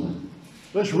Господа.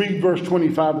 Let's read verse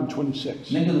 25 and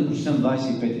 26. Нека да прочетем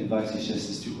 25 и 26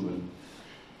 стихове.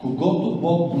 Когото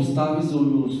Бог постави за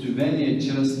умилостивение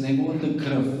чрез Неговата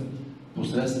кръв,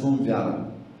 посредством вяра.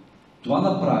 Това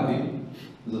направи,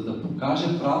 за да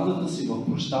покаже правдата си в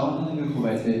прощаване на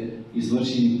греховете,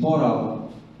 извършени по-рано,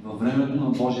 във времето на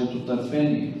Божието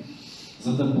търпение,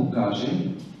 за да покаже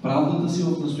правдата си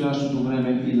в настоящото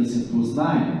време и да се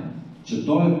познае, че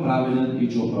Той е праведен и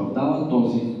че оправдава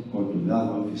този, който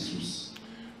вярва в Исус.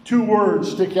 Two words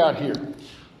stick out here.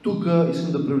 Тук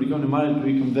искам да привлека вниманието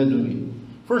и към две думи.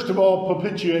 First of all,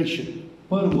 propitiation.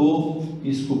 Първо,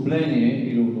 изкупление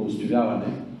или умилостивяване.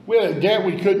 We had a debt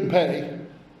we couldn't pay.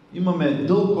 Имаме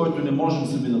дълг, който не можем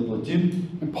сами да платим.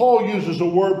 And Paul uses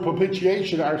the word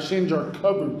propitiation. Our sins are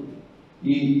covered.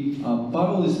 И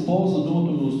Павел използва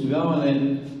думата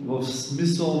умилостивяване в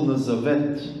смисъл на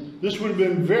завет. This would have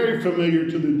been very familiar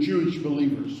to the Jewish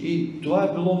believers. И това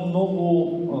е било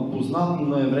много познато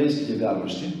на еврейските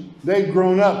вярващи. They'd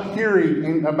grown up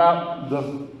hearing about the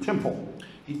temple.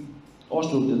 И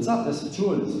още от деца те са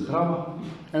чували за храма.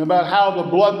 And about how the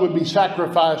blood would be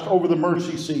sacrificed over the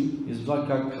mercy seat. И за това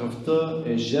как кръвта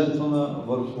е жертвана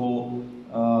върху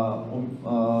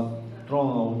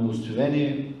трона на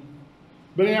умилостивение.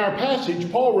 But in our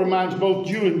passage, Paul reminds both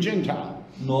Jew and Gentile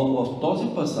Но в този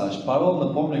пасаж Павел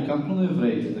напомня както на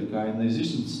евреите, така и на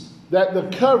езичниците, that the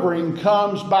covering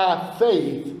comes by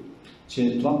faith.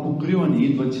 че това покриване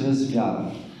идва чрез вяра.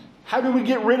 How do we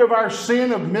get rid of our sin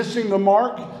of missing the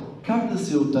mark? Как да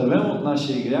се отървем от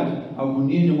нашия грях, ако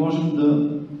ние не можем да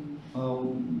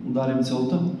ударим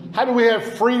целта? How do we have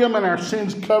freedom and our sins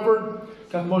covered?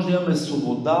 Как може да имаме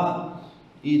свобода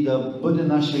и да бъде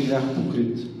нашия грях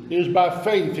покрит? It is by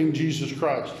faith in Jesus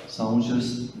Christ. Само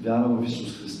чрез вяра в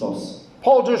Исус Христос.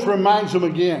 Paul just reminds them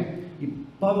again. И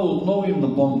Павел отново им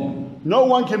напомня. No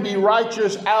one can be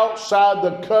righteous outside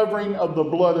the covering of the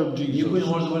blood of Никой не Jesus.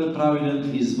 може да бъде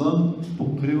праведен извън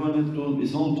покриването,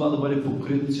 извън това да бъде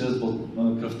покрит чрез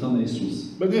кръвта на Исус.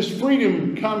 But this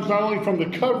freedom comes not only from the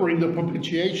covering, the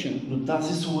propitiation, Но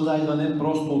тази свобода идва не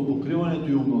просто от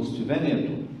покриването и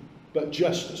умилостивението, but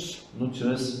justice. но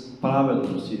чрез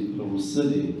праведност и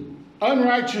правосъдие.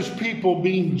 Unrighteous people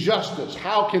being justice.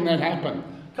 How can that happen?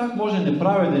 Как може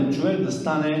неправеден човек да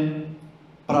стане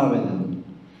праведен?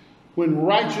 When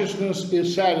righteousness is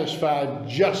satisfied,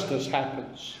 justice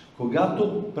happens.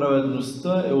 Когато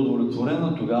праведността е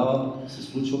удовлетворена, тогава се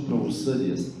случва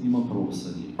правосъдие, има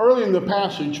правосъдие. Early in the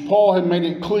passage, Paul had made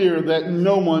it clear that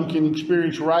no one can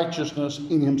experience righteousness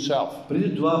in himself.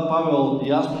 Преди това Павел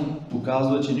ясно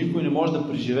показва, че никой не може да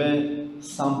преживее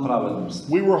сам праведност.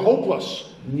 We were hopeless.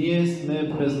 Ние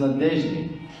сме безнадежни.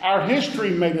 Our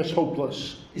history made us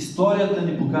hopeless. Историята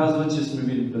ни показва, че сме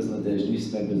били безнадежни и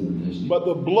сме безнадежни. But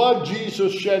the blood Jesus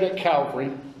shed at Calvary,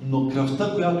 Но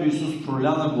кръвта, която Исус проля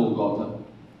на Голгота,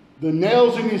 the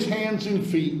nails in his hands and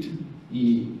feet,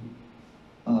 и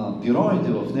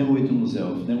пироните в неговите нозе,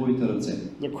 в неговите ръце,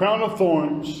 the crown of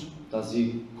thorns,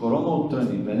 тази корона от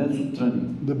тръни, венец от тръни,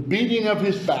 the beating of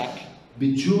his back,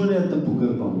 бичуванията по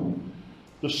гърба му,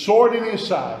 the sword in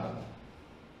his side,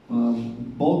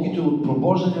 болките от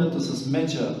пробожданията с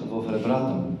меча в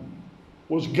ребрата му,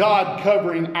 was God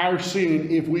covering our sin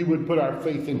if we would put our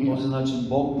faith in по този him. начин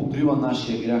Бог покрива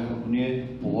нашия грях, ако ние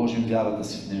положим вярата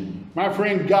си в Него. My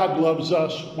friend, God loves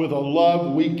us with a love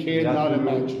we cannot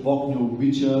imagine. Бог ни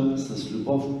обича с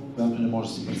любов, която не може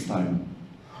да си представим.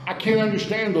 I can't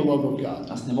understand the love of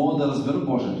God, Аз не мога да разбера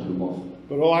Божията любов,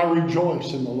 but oh, I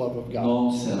rejoice in the love of God.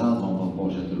 но се радвам в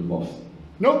Божията любов.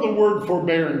 Note the word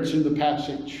forbearance in the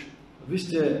passage.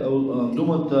 Вижте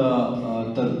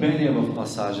думата търпение в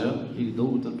пасажа, или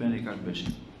дълго търпение, как беше?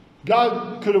 God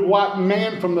could have wiped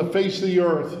man from the face of the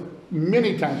earth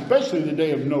many times, especially the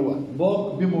day of Noah.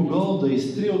 Бог би могъл да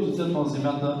изтрие от лицето на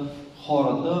земята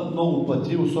хората много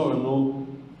пъти, особено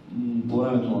по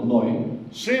времето на Ной.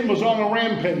 Sin was on a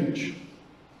rampage.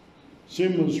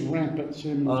 Sin was rampant.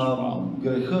 Sin was wild.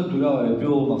 Греха тогава е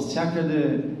бил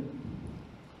навсякъде.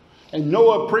 And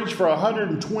Noah preached for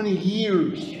 120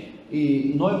 years.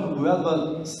 И Ной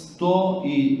проповядва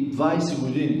 120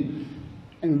 години.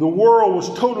 And the world was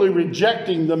totally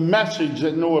rejecting the message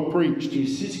that Noah preached. И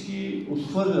всички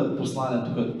отхвърлят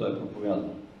посланието, което той проповядва.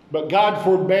 But God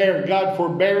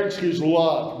forbears his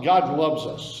love. God loves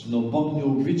us. Но Бог ни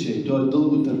обича и той е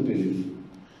дълго търпелив.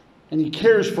 And he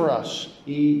cares for us.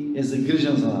 И е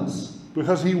загрижен за нас.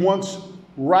 Because he wants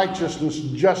righteousness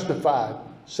justified,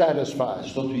 satisfied.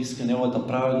 Защото иска неговата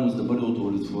праведност да бъде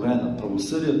удовлетворена,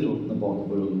 правосъдието на Бог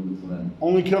да бъде удовлетворено.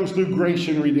 Only comes through grace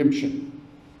and redemption.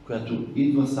 Която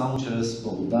идва само чрез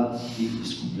благодат и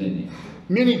изкупление.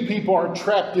 Many people are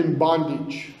trapped in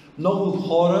bondage. Много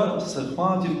хора са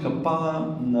хванати в капана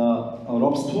на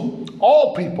робство.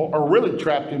 All people are really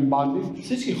trapped in bondage.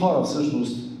 Всички хора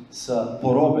всъщност са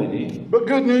поробени. But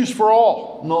good news for all.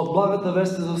 Но благата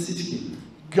вест е за всички.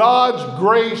 God's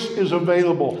grace is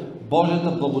available.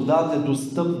 Божията благодат е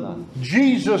достъпна.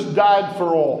 Jesus died for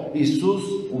all. Исус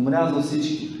умря за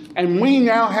всички. And we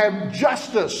now have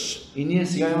justice, И ние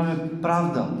сега имаме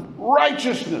правда,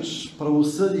 righteousness,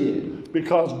 правосъдие,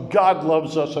 because God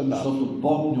loves us enough. защото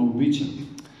Бог ни обича.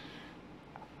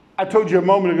 I told you a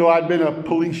moment ago I'd been a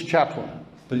police chaplain.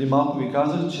 Преди малко ви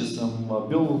казах, че съм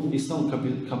бил и съм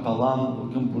капелан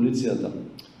към полицията.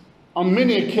 On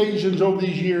many occasions over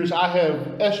these years I have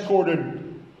escorted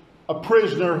a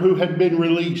prisoner who had been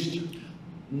released.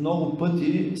 Много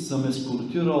пъти съм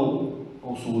ескортирал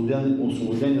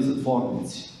освободени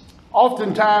затворници.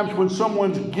 Oftentimes when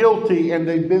someone's guilty and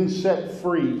they've been set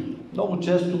free, Много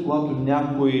често, когато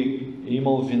някой е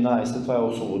имал вина и след това е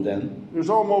освободен, there's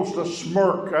almost a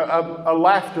smirk, a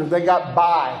laughter. They got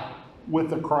by with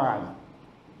the crime.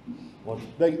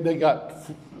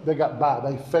 They got by.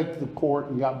 They faked the court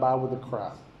and got by with the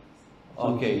crime.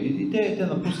 Окей, и те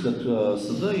напускат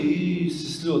съда и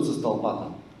се сливат с тълпата.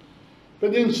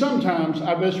 But then sometimes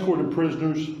I've escorted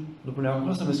prisoners Но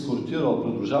понякога съм ескортирал,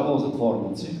 придружавал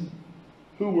затворници,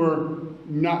 who were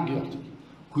not guilty.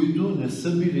 които не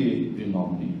са били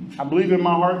виновни. I believe in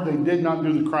my heart they did not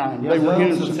do the crime. И They аз were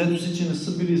вярвам в innocent. сърцето си, че не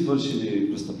са били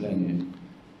извършили престъпление.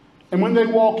 And when they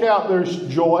walk out, there's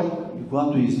joy, И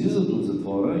когато излизат от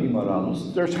затвора, има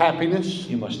радост, there's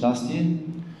happiness, има щастие,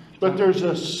 but there's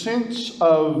a sense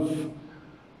of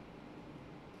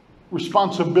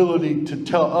responsibility to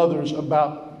tell others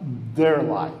about their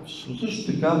lives. но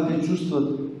също така те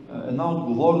чувстват една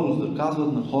отговорност да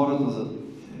казват на хората,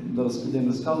 да им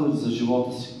разказват за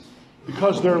живота си.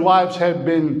 Because their lives have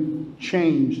been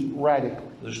changed radically.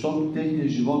 Защото техният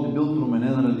живот е бил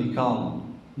променен радикално.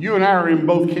 You and I are in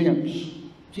both camps.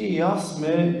 Ти и аз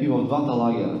сме и в двата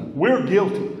лагера. We're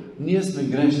guilty. Ние сме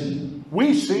грешни.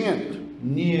 We sinned.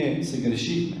 Ние се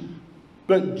грешихме.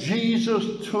 But Jesus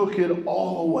took it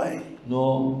all away.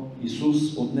 Но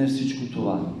Исус отне всичко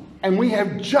това. And we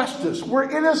have justice. We're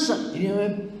innocent. И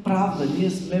имаме правда, ние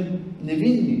сме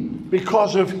невинни.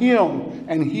 Because of Him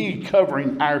and He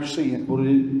covering our sin.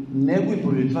 Поради Него и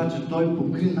поради това, че Той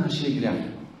покри нашия грях.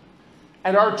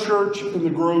 At our church in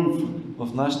the Grove,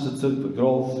 В нашата църква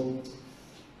Гров,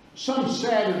 some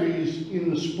Saturdays in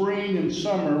the spring and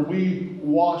summer we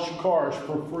wash cars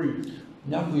for free.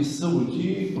 някои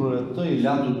съботи, пролетта и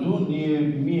лятото, ние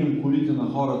мием колите на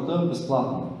хората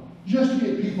безплатно. Just to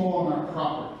get people on our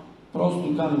property.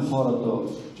 Просто каним хората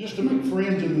Just to make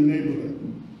friends in the neighborhood.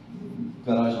 в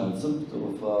гаража на църквата,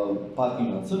 в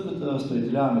паркинга на църквата,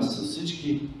 сприятеляваме се с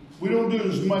всички. We don't do it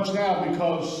as much now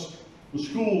because the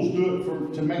schools do it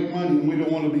to make money and we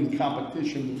don't want to be in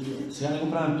competition with them. Сега не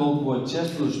го правим толкова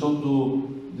често, защото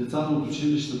децата от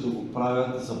училищата го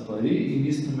правят за пари и не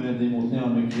искаме да им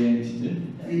отнемаме клиентите.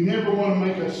 You never want to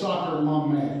make a soccer mom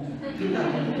mad.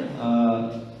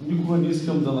 Никога не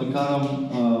искам да накарам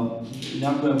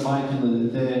някоя майка на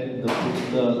дете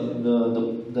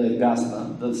да е гасна,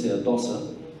 да се ядоса.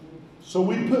 So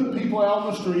we put people out on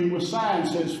the street with signs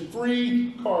that says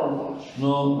free car wash.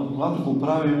 Но когато го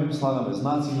правим, слагаме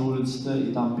знаци на улицата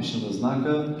и там пишем на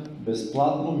знака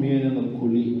безплатно миене на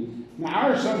коли. Now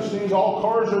our assumption is all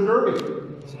cars are dirty.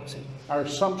 Our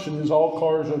assumption is all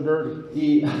cars are dirty.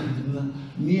 И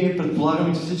ние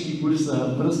предполагаме, че всички коли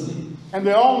са мръсни. And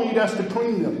they all need us to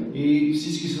clean them. И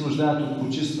всички се нуждаят от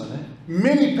почистване.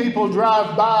 Many people drive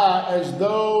by as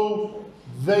though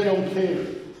they don't care.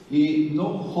 И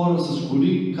много хора с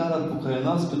коли карат покрай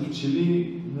нас, като че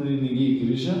ли не ги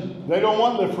грижа. They don't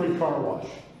want the free car wash.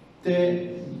 Те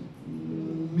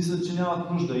мислят, че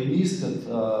нямат нужда и не искат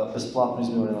безплатно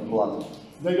измиване на колата.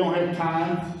 They don't have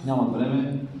time. Нямат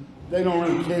време. They don't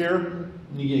really care.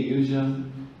 Не ги е грижа.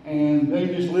 And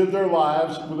they just live their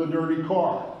lives with a dirty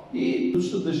car. И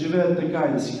защото да живеят така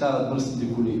и да си карат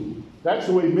мръсните коли. That's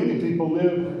the way many people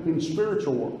live in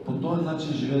spiritual world. По този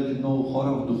начин живеят и много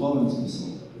хора в духовен смисъл.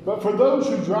 But for those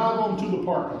who drive onto the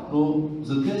parking, Но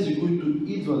за тези, които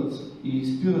идват и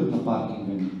спират на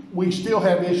паркинга, we still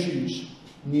have issues.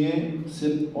 ние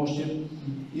още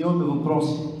имаме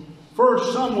въпроси. First,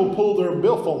 some will pull their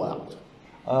billfold out.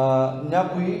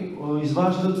 Някои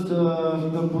изваждат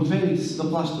портфелите си да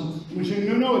плащат. We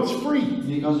say, no, it's free.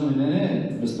 Ние казваме,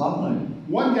 не, безплатно е.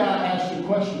 One guy asked a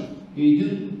question. И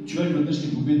един човек веднъж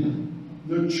ни попита.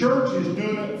 The church is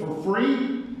doing it for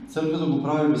free. Църквата го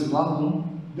прави безплатно.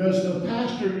 Does the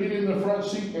pastor get in the front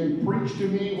seat and preach to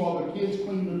me while the kids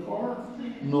clean the car?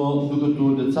 Но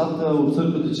докато децата от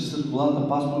църквата чистят колата,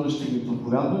 пастора ще ги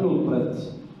проповядва ли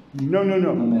отпред?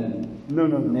 No. На мен.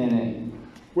 No. Не.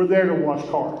 We're there to wash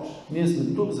cars. Ние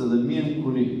сме тук, за да мием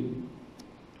коли.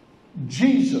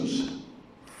 Jesus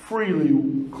freely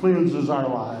cleanses our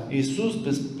lives. Исус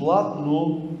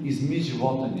безплатно изми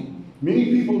живота ни. Many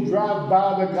people drive by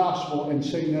the gospel and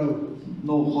say no.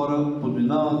 Много хора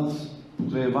подминават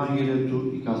покрай Евангелието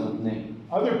и казват не.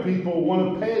 Other people want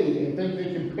to pay and think they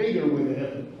can pay their way to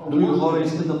heaven. Други хора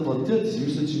искат да платят и си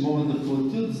мислят, че могат да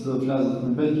платят, за да влязат в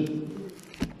небето.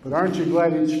 But aren't you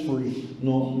glad it's free?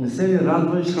 Но не се ли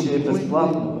радваш, че е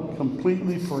безплатно?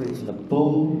 Completely free.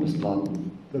 Напълно безплатно.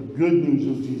 The good news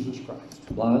of Jesus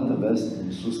Christ. Благата вест на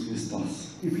Исус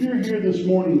Христос. If you're here this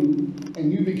morning and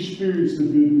you've experienced the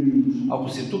good news, Ако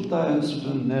си тук тая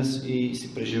сутрин днес и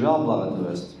си преживял благата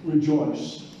вест,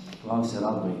 rejoice. това се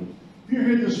радвай. If you're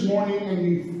here this morning and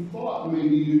you thought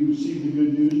maybe you received the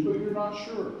good news, but you're not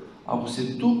sure, Ако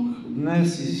си тук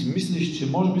днес и си мислиш,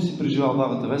 че може би си преживял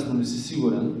благата вест, но не си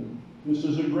сигурен, this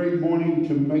is a great morning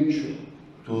to make sure.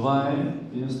 това е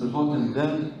един страхотен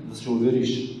ден да се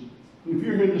увериш. If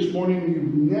you're here this morning and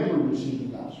you've never received the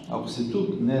gospel, Ако си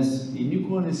тук днес и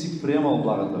никога не си приемал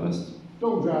благата вест,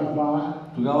 don't drive by.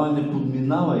 тогава не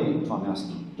подминавай това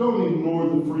място. Don't ignore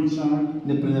the free sign.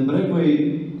 Не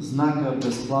пренебрегвай знака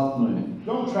безплатно е.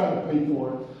 Don't try to pay for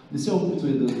it. Не се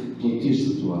опитвай да платиш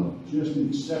за това. Just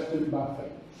accept it by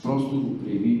faith. Просто го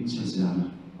приеми чрез вяра.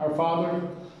 Our Father,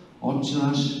 Отче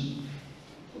наш,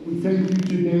 we thank you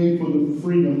today for the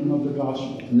freedom of the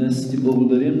gospel. днес ти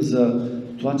благодарим за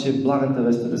това, че благата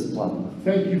вест е безплатна.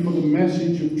 Thank you for the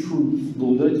message of truth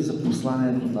Благодаря ти за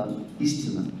посланието на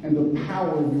истина and the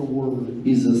power of your word.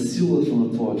 и за силата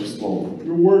на Твоето Слово.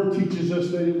 Your word teaches us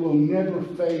that it will never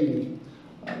fade.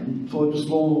 Твоето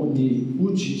Слово ни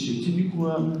учи, че Ти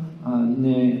никога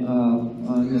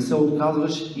не се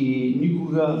отказваш и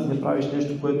никога не правиш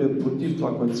нещо, което е против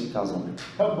това, което си казал.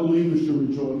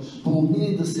 Помогни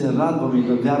ни да се радваме и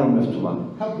да вярваме в това.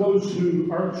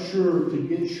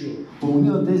 Помогни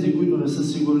на тези, които не са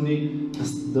сигурни,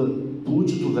 да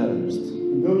получат увереност.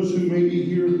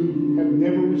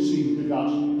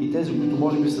 И тези, които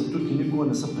може би са тук и никога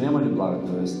не са приемали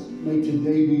благата вест.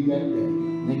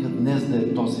 Нека днес да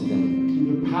е този ден.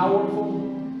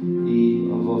 И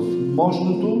в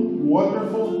мощното,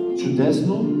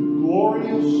 чудесно,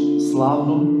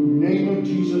 славно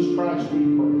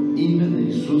име на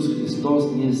Исус Христос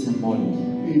ние се молим.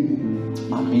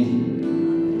 Амин.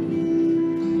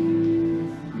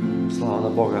 Слава на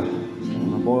Бога.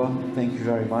 Слава на Бога. Thank you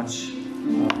very much.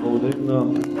 Благодарим на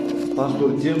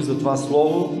пастор Тим за това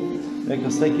слово. Нека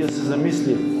всеки да се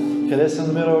замисли къде се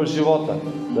намира в живота.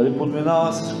 Дали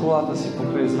подминава с колата си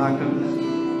покрай знака,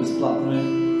 безплатно е,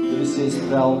 дали си е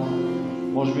спрял,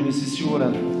 може би не си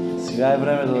сигурен. Сега е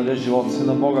време да дадеш живота си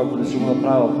на Бога, ако не си го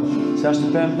направил. Сега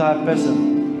ще пеем тая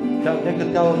песен.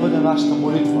 Нека тя да бъде нашата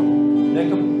молитва.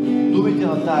 Нека думите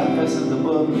на тая песен да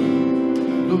бъдат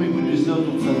думи, които излизат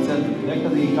от сърцето. Нека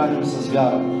да ги кажем с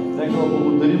вяра. Нека да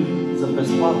благодарим за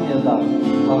безплатния дар.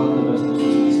 Благата вест на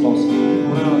Исус Христос.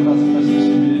 По време на тази песен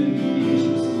ще мине и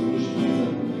Исус се завърши на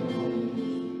църква.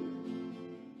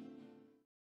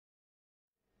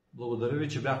 Благодаря ви,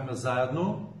 че бяхме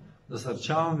заедно.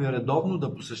 Насърчавам ви редовно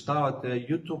да посещавате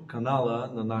YouTube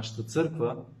канала на нашата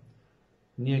църква.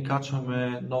 Ние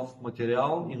качваме нов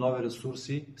материал и нови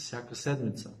ресурси всяка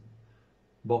седмица.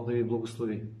 Бог да ви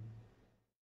благослови.